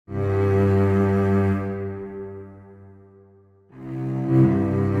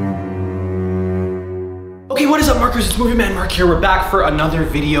What is up, Markers? It's Movie Man Mark here. We're back for another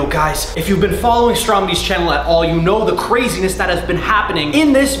video, guys. If you've been following Stromedy's channel at all, you know the craziness that has been happening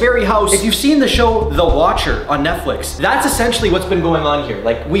in this very house. If you've seen the show The Watcher on Netflix, that's essentially what's been going on here.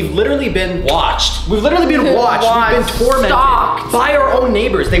 Like, we've literally been watched. We've literally been watched. We've been tormented by our own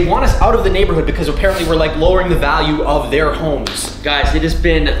neighbors. They want us out of the neighborhood because apparently we're like lowering the value of their homes. Guys, it has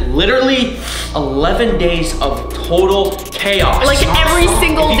been literally 11 days of total chaos. Like every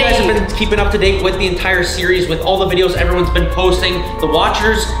single day. If you guys have been keeping up to date with the entire series, with all the videos everyone's been posting, the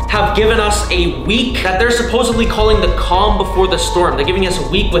Watchers have given us a week that they're supposedly calling the calm before the storm. They're giving us a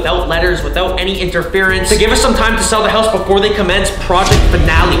week without letters, without any interference, to give us some time to sell the house before they commence Project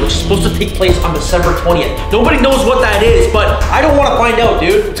Finale, which is supposed to take place on December 20th. Nobody knows what that is, but I don't want to find out,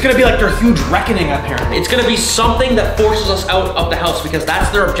 dude. It's gonna be like their huge reckoning, apparently. It's gonna be something that forces us out of the house because that's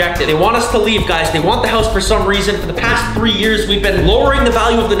their objective. They want us to leave, guys. They want the house for some reason. For the past 3 years, we've been lowering the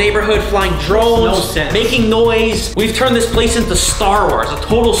value of the neighborhood, flying drones, making noise. We've turned this place into Star Wars, a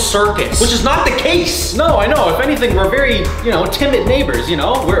total circus, which is not the case. No, I know. If anything, we're very, you know, timid neighbors, you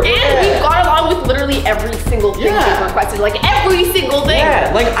know? We've got along with literally every single thing they've requested. Like every single thing.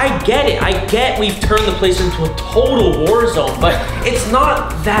 Yeah, like I get it. I get we've turned the place into a total war zone, but it's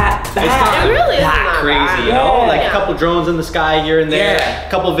not that bad. It's not really that crazy, you know? Like a couple drones in the sky here and there, a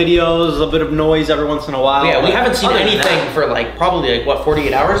couple videos, a bit of noise every once in a while. Yeah, we haven't seen anything for like probably like what,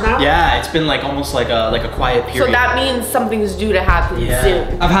 48 hours now? Yeah, it's been like almost like a quiet period. So that means something's due to happen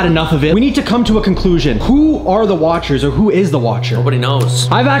soon. I've had enough of it. We need to come to a conclusion. Who are the Watchers, or who is the Watcher? Nobody knows.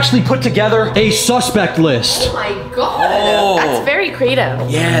 I've actually put together a suspect list. Oh my god. That's very creative.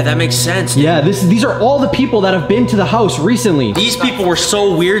 Yeah, that makes sense. Yeah, these are all the people that have been to the house recently. These people were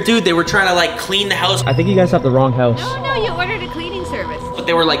so weird, dude. They were trying to like clean the house. I think you guys have the wrong house. No, you ordered a cleaning service. But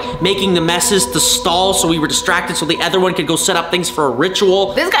they were like making the messes to stall, so we were distracted so the other one could go set up things for a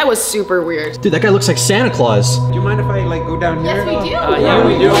ritual. This guy was super weird. Dude, that guy looks like Santa Claus. Do you mind if I like go down here? Yes, we do. Yeah,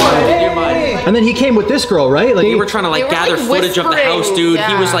 we do. And then he came with this girl, right? Like they were trying to like gather footage of the house, dude.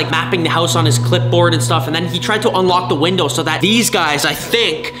 He was like mapping the house on his clipboard and stuff, and then he tried to unlock the window so that these guys, I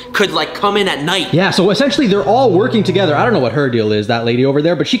think, could like come in at night. Yeah, so essentially they're all working together. I don't know what her deal is, that lady over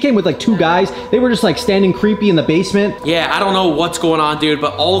there, but she came with like 2 guys. They were just like standing creepy in the basement. Yeah, I don't know what's going on, dude,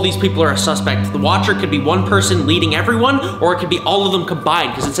 but all of these people are a suspect. The Watcher could be one person leading everyone, or it could be all of them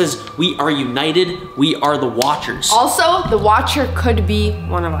combined, because it says we are united, we are the Watchers. Also, the Watcher could be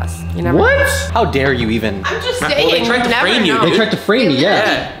one of us. You never know. How dare you even? I'm just saying. Well, they tried to frame you, They tried to frame me,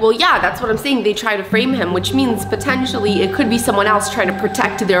 yeah. Well, yeah, that's what I'm saying. They try to frame him, which means potentially it could be someone else trying to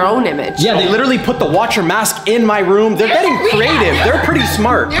protect their own image. Yeah, they literally put the Watcher mask in my room. They're getting creative. They're pretty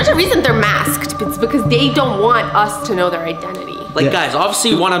smart. There's a reason they're masked. It's because they don't want us to know their identity. Like, guys,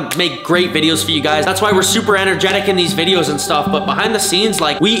 obviously we want to make great videos for you guys. That's why we're super energetic in these videos and stuff. But behind the scenes,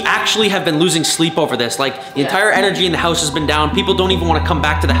 like, we actually have been losing sleep over this. Like, the entire energy in the house has been down. People don't even want to come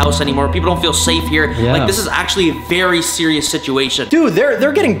back to the house anymore. People don't feel safe here. Like, this is actually a very serious situation. Dude,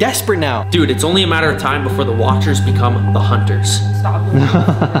 they're getting desperate now. Dude, it's only a matter of time before the Watchers become the Hunters. Stop.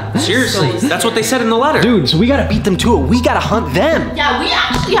 Seriously, that's what they said in the letter. Dude, so we gotta beat them to it. We gotta hunt them. Yeah, we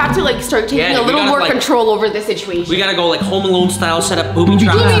actually have to like start taking a little more control over the situation. We gotta go like Home Alone style, set up booby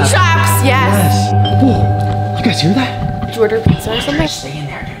traps. Booby traps, yes. Whoa, you guys hear that? Did you order pizza or something? Stay in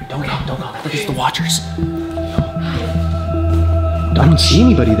there, dude. Don't go. I think it's the Watchers. I don't see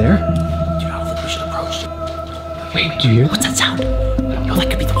anybody there. Dude, I don't think we should approach. Wait, do you hear? What's that sound? Yo, that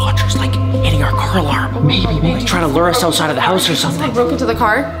could be the Watchers, like, hitting our car alarm. Maybe. Like, trying to lure us outside of the house or something. They broke into the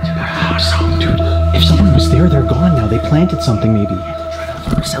car? Dude, if someone was there, they're gone now. They planted something, maybe. They're trying to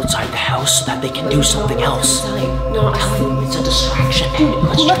lure us outside the house so that they can do something else. No, It's a distraction.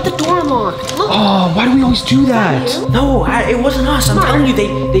 who left the door unlocked? Look. Oh, why do we always do that? No, it wasn't us. I'm telling you,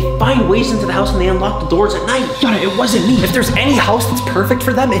 they find ways into the house and they unlock the doors at night. Donna, it wasn't me. If there's any house that's perfect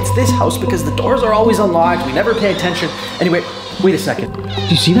for them, it's this house because the doors are always unlocked. We never pay attention. Anyway, wait a second. Do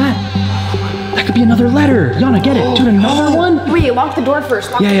you see that? That could be another letter. Yana, get it. Dude, another one? Wait, lock the door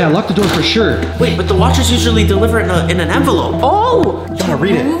first. Yeah, lock the door for sure. Wait, but the Watchers usually deliver it in an envelope. Oh! Yana,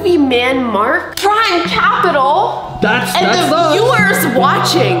 read it. Movie Man Mark. Prime Capital. That's the viewers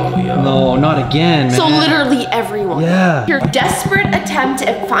watching. No, not again, man. So literally everyone. Yeah. Your desperate attempt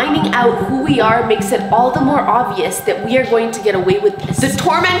at finding out who we are makes it all the more obvious that we are going to get away with this. The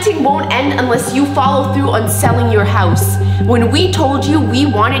tormenting won't end unless you follow through on selling your house. When we told you we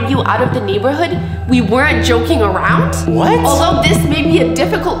wanted you out of the neighborhood, we weren't joking around. What? Although this may be a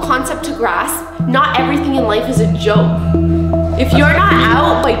difficult concept to grasp, not everything in life is a joke. If you're not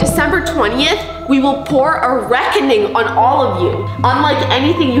out by December 20th, we will pour a reckoning on all of you, unlike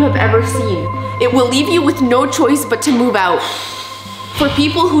anything you have ever seen. It will leave you with no choice but to move out. For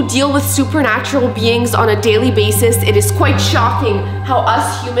people who deal with supernatural beings on a daily basis, it is quite shocking how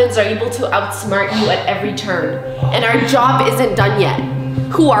us humans are able to outsmart you at every turn. And our job isn't done yet.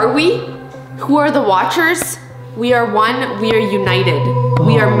 Who are we? Who are the Watchers? We are one, we are united.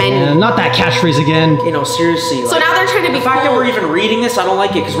 We are many. Man, not that catchphrase again. You know, seriously. So now they're trying to be the fact that cool. we're even reading this, I don't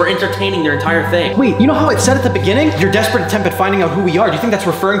like it because we're entertaining their entire thing. Wait, you know how it said at the beginning? Your desperate attempt at finding out who we are. Do you think that's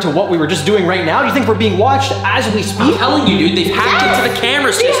referring to what we were just doing right now? Do you think we're being watched as we I'm speak? telling you, dude, they've hacked into the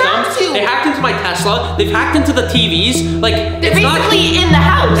camera They have systems. to. They hacked into my Tesla. They've hacked into the TVs. Like, They're basically in the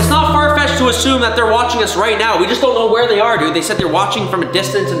house. It's not far-fetched to assume that they're watching us right now. We just don't know where they are, dude. They said they're watching from a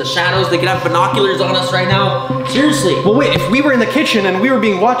distance in the shadows. They could have binoculars on us right now. Seriously. Well, wait, if we were in the kitchen and we were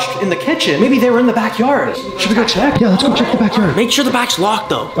being watched in the kitchen, maybe they were in the backyard. Should we go check? Yeah, let's go check the backyard. Make sure the back's locked,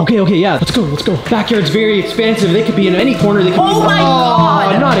 though. Okay, yeah, let's go. Backyard's very expansive. They could be in any corner. They could be. Oh my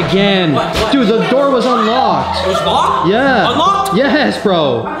God. Not again. What? Dude, the door was unlocked. It was locked? Yeah. Unlocked? Yes,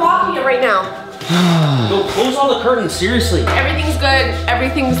 bro. I'm locking it right now. Go close all the curtains, seriously. Everything's good.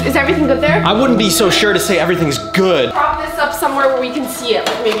 Is everything good there? I wouldn't be so sure to say everything's good. Prop this up somewhere where we can see it,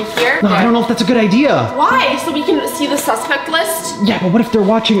 like maybe here. No, I don't know if that's a good idea. Why? So we can see the suspect list? Yeah, but what if they're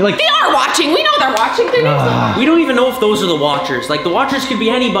watching, like... They are watching. We know they're watching. Their names are We don't even know if those are the Watchers. Like, the Watchers could be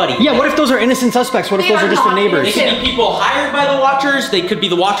anybody. Yeah, what if those are innocent suspects? What if They those are are just the not neighbors? They could be people hired by the Watchers. They could be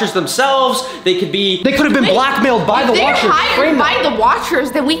the Watchers themselves. They could be... They could have been blackmailed by the If they're Watchers. hired Frame by them. the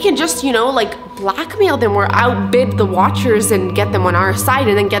Watchers, then we can just, you know, like blackmail them or outbid the Watchers and get them on our side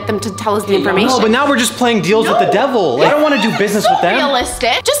and then get them to tell us the information. No, but now we're just playing deals with the devil. I don't want to do business with them.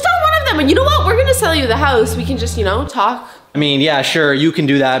 Realistic. Just tell one of them. And you know what? We're gonna sell you the house. We can just, you know, talk. I mean, yeah, sure, you can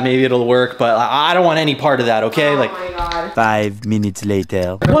do that. Maybe it'll work, but I don't want any part of that, okay? Oh Like, my God. 5 minutes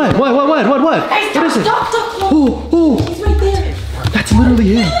later. what? Guys, What is it? stop. Oh, He's right there. that's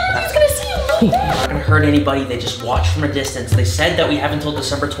literally it. He's gonna see you. Look. They're not gonna hurt anybody. They just watch from a distance. They said that we have until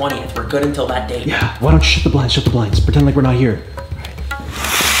December 20th. We're good until that date. Yeah, why don't you shut the blinds. Pretend like we're not here.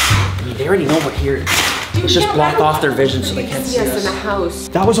 I mean, they already know we're here. Let's just block off their vision so they can't see Yes, in the us. house.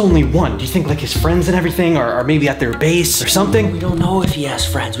 That was only one. Do you think like his friends and everything are maybe at their base or something? We don't know if he has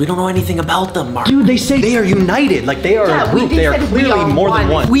friends. We don't know anything about them, Mark. Dude, they say they are united. Like they are a group. They are said we clearly more than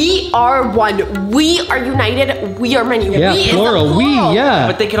one. We are one. We are united. We are many. Yeah, we is a plural. We, yeah.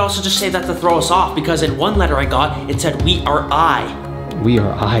 But they could also just say that to throw us off because in one letter I got, it said we are I. We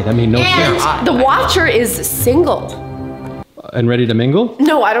are I. That made no sense. And the Watcher is single. And ready to mingle?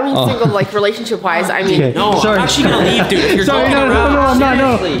 No, I don't mean single like relationship-wise. I mean, Okay. No, Sorry. I'm actually gonna leave, dude. If you're Sorry, going no, around, I'm not.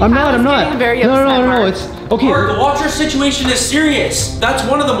 No, seriously. I'm not. getting very No, upset, Mark. it's okay. Mark, the Watcher situation is serious. That's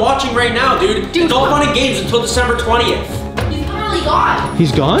one of them watching right now, dude. It's all fun and games until December 20th. he's literally gone.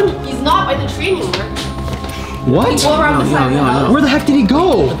 He's gone? He's not by the tree anymore. What? He go around the side of the house. Where the heck did he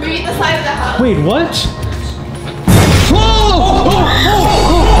go? Maybe the side of the house. Wait, what? Whoa!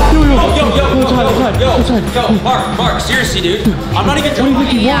 Yo, Mark, seriously, dude. I'm not even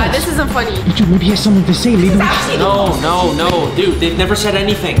joking. Yeah, this isn't funny. Dude, maybe he has something to say. Maybe we... Actually, No, dude. They've never said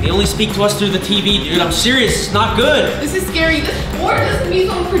anything. They only speak to us through the TV, dude. I'm serious. It's not good. this is scary. Or this could be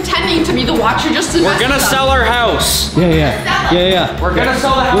someone pretending to be the Watcher just to We're mess gonna with us. sell our house. Yeah. We're gonna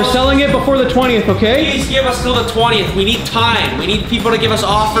sell the house. We're selling it before the 20th, okay? Please give us till the 20th. We need time. We need people to give us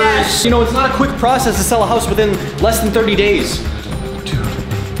offers. You know, it's not a quick process to sell a house within less than 30 days. Dude,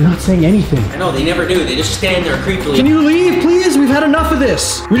 they're not saying anything. I know, they never do. They just stand there creepily. Can you leave, please? We've had enough of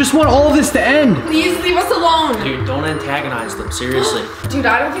this. We just want all of this to end. Please leave us alone. Dude, don't antagonize them. Seriously. Dude,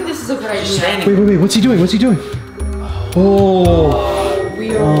 I don't think this is a good idea. Standing. Wait. What's he doing?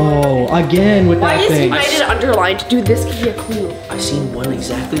 Oh, again with Why that is thing. United underlined? Dude, this could be a clue. I seen one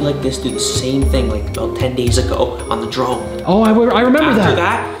exactly like this do the same thing like about 10 days ago on the drone. Oh, I remember After that.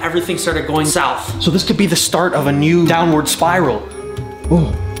 that, everything started going south. So this could be the start of a new downward spiral.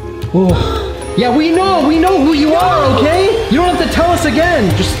 Oh. Yeah, we know who you are, okay? You don't have to tell us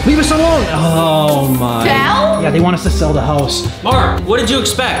again. Just leave us alone. Oh my. Sell? Yeah, they want us to sell the house. Mark, what did you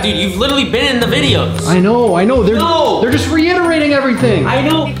expect? Dude, you've literally been in the videos. I know. No. They're just reiterating everything. I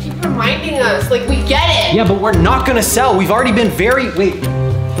know. They keep reminding us, like, we get it. Yeah, but we're not gonna sell. We've already been Wait,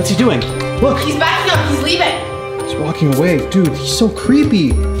 what's he doing? Look, He's backing up, he's leaving. he's walking away. Dude, he's so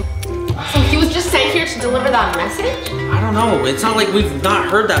creepy. So he was just sent here to deliver that message? I don't know. It's not like we've not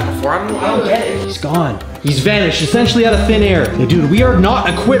heard that before. I don't get it. He's gone. He's vanished, essentially out of thin air. Yeah, dude, we are not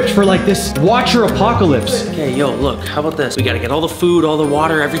equipped for like this Watcher apocalypse. Okay, yo, look, how about this? We gotta get all the food, all the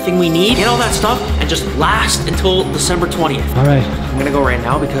water, everything we need, get all that stuff, and just last until December 20th. All right. I'm gonna go right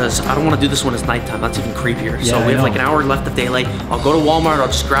now because I don't want to do this when it's nighttime. That's even creepier. So Yeah, we I have like know. an hour left of daylight. I'll go to Walmart. I'll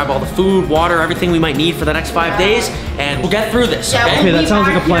just grab all the food, water, everything we might need for the next 5 days, and we'll get through this. Yeah, Okay. we'll that be sounds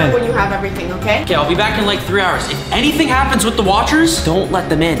back like a plan. here when you have everything, okay? Okay, I'll be back in like 3 hours. If anything happens happens with the watchers, don't let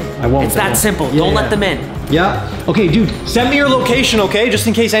them in. I won't. It's that simple. Yeah, Don't yeah. let them in. Yeah. Okay, dude, send me your location, okay? Just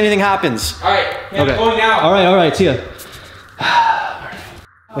in case anything happens. All right. Yeah, Okay. I'm going now. All right, see ya.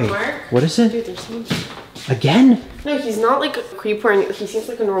 Wait, Mark? what is it? Dude, there's someone. Again? No, he's not like a creeper. And he seems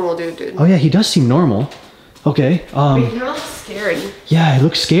like a normal dude. Oh yeah, he does seem normal. Okay, Wait, he looks scared. yeah, he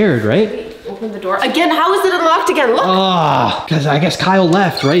looks scared, right? Wait, open the door. Again, how is it unlocked again? Look. Because I guess Kyle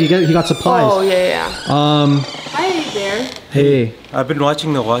left, right? He got supplies. Oh, yeah. Hi there. Hey. I've been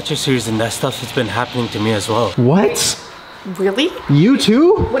watching the Watcher series and that stuff has been happening to me as well. What? Really? You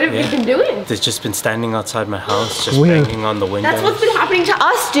too? What have you been doing? They've just been standing outside my house, just Where? banging on the windows. That's what's been happening to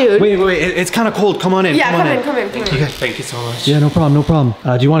us, dude. Wait, it's kind of cold. Come on in. Yeah, come in. Okay. Thank you so much. Yeah, no problem.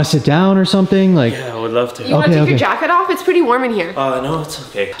 Do you want to sit down or something? Like, Yeah, I would love to. You want to take okay. your jacket off? It's pretty warm in here. No, it's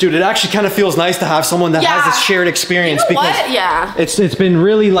okay. dude, it actually kind of feels nice to have someone that Yeah. has this shared experience You know because what? Yeah. it's been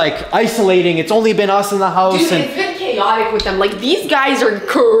really like isolating. It's only been us in the house Dude, and it's been chaotic with them. Like, these guys are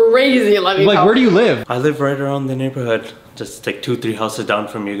crazy, let me like, tell where do you live? I live right around the neighborhood, just like 2-3 houses down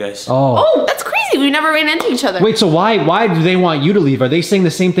from you guys. Oh, that's crazy. We never ran into each other. Wait, so why do they want you to leave? Are they saying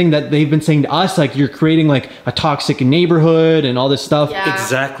the same thing that they've been saying to us? Like you're creating like a toxic neighborhood and all this stuff? Yeah.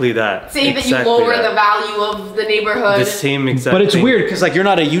 Exactly that. Saying that you Exactly lower that. the value of the neighborhood. The same exact But it's thing. weird because like you're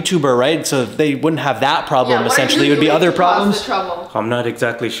not a YouTuber, right? So they wouldn't have that problem. Yeah, what are Essentially, it you would be doing other to cause problems. the trouble? I'm not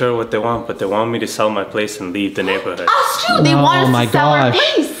exactly sure what they want, but they want me to sell my place and leave the neighborhood. Us too. They want Oh us my to sell our gosh.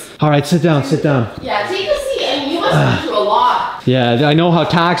 place. All right, sit down. Yeah, take a seat. And you must have been through a lot. Yeah, I know how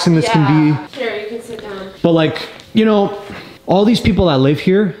taxing this can be. Here, you can sit down. But like, you know, all these people that live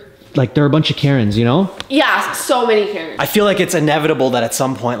here, like they're a bunch of Karens, you know? Yeah, so many Karens. I feel like it's inevitable that at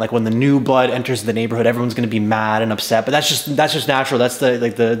some point, like when the new blood enters the neighborhood, everyone's gonna be mad and upset. But that's just natural. That's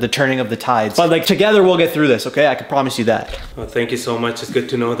the turning of the tides. But like together we'll get through this, okay? I can promise you that. Well, thank you so much. It's good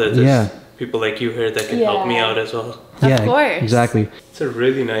to know that there's people like you here that can help me out as well. Yeah, course. exactly. It's a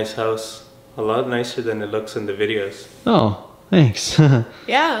really nice house. A lot nicer than it looks in the videos. Oh, thanks.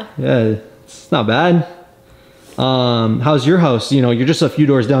 Yeah. Yeah, it's not bad. How's your house? You know, you're just a few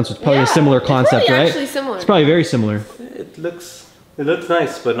doors down, so it's probably a similar concept, probably right? actually similar. It's probably very similar. It looks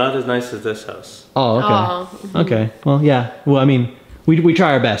nice, but not as nice as this house. Oh, okay. Okay. Well, yeah. Well, I mean, we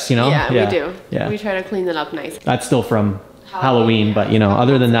try our best, you know? Yeah, we do. Yeah. We try to clean it up nice. That's still from Halloween, but you know,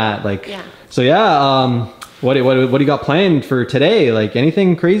 other than that, like, Yeah. So yeah, what do you got planned for today? Like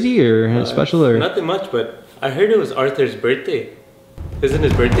anything crazy or special or? Nothing much, but I heard it was Arthur's birthday. Isn't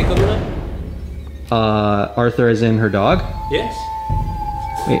his birthday coming up? Arthur as in her dog? Yes.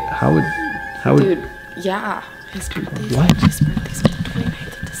 Wait, how would Dude, yeah. His birthday's What? His birthday's on the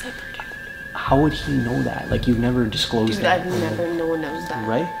 29th of December, dude. how would he know that? Like you've never disclosed Dude, that, I've never, no one knows that.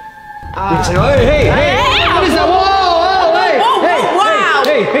 right? It's like, hey, what is that? Whoa,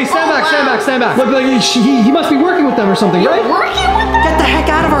 hey, stand back. Look, like, he must be working with them or something, right? Working with them? Get the heck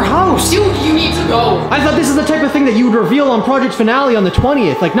out of our house! Dude, you need to go. I thought this is the type of thing that you would reveal on Project Finale on the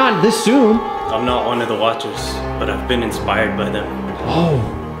 20th, like not this soon. I'm not one of the Watchers, but I've been inspired by them.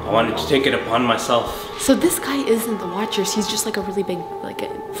 Oh. I wanted to take it upon myself. So this guy isn't the Watchers. He's just like a really big, like, a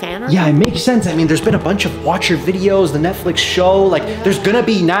fan or Yeah, it something? makes sense. I mean, there's been a bunch of Watcher videos, the Netflix show, like there's gonna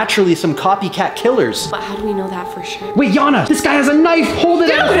be naturally some copycat killers. But how do we know that for sure? Wait, Yana, this guy has a knife. Hold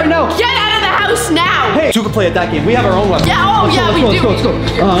it out right now. Get out of the house now! Hey, two can play at that game. We have our own weapon. Yeah, oh, Let's go, yeah, let's we go, do. Let's go,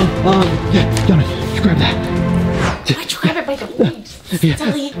 let's go. Yeah, Yana, you grab that. Why'd you grab it by the feet?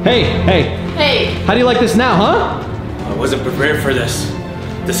 Silly. Hey. How do you like this now, huh? I wasn't prepared for this.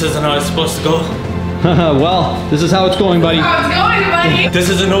 This isn't how it's supposed to go. Well, this is how it's going, buddy. How's it going, buddy? This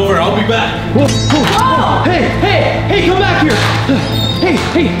isn't over. I'll be back. Whoa. Hey, come back here.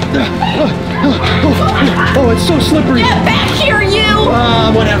 Hey. Oh, it's so slippery. Get back here, you!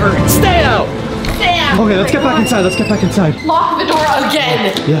 Whatever. Stay out. Stay out. Okay, let's get back inside. Lock the door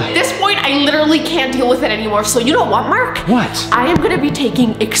again. Yeah. At this point, I literally can't deal with it anymore. So you know what, Mark? What? I am gonna be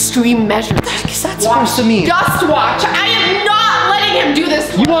taking extreme measures. What's that supposed to mean? Just watch. I am not letting him do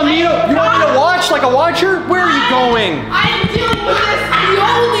this. You want me to watch like a watcher? Where are you going? I am dealing with this the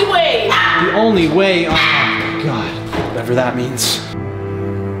only way. The only way. Oh my God. Whatever that means.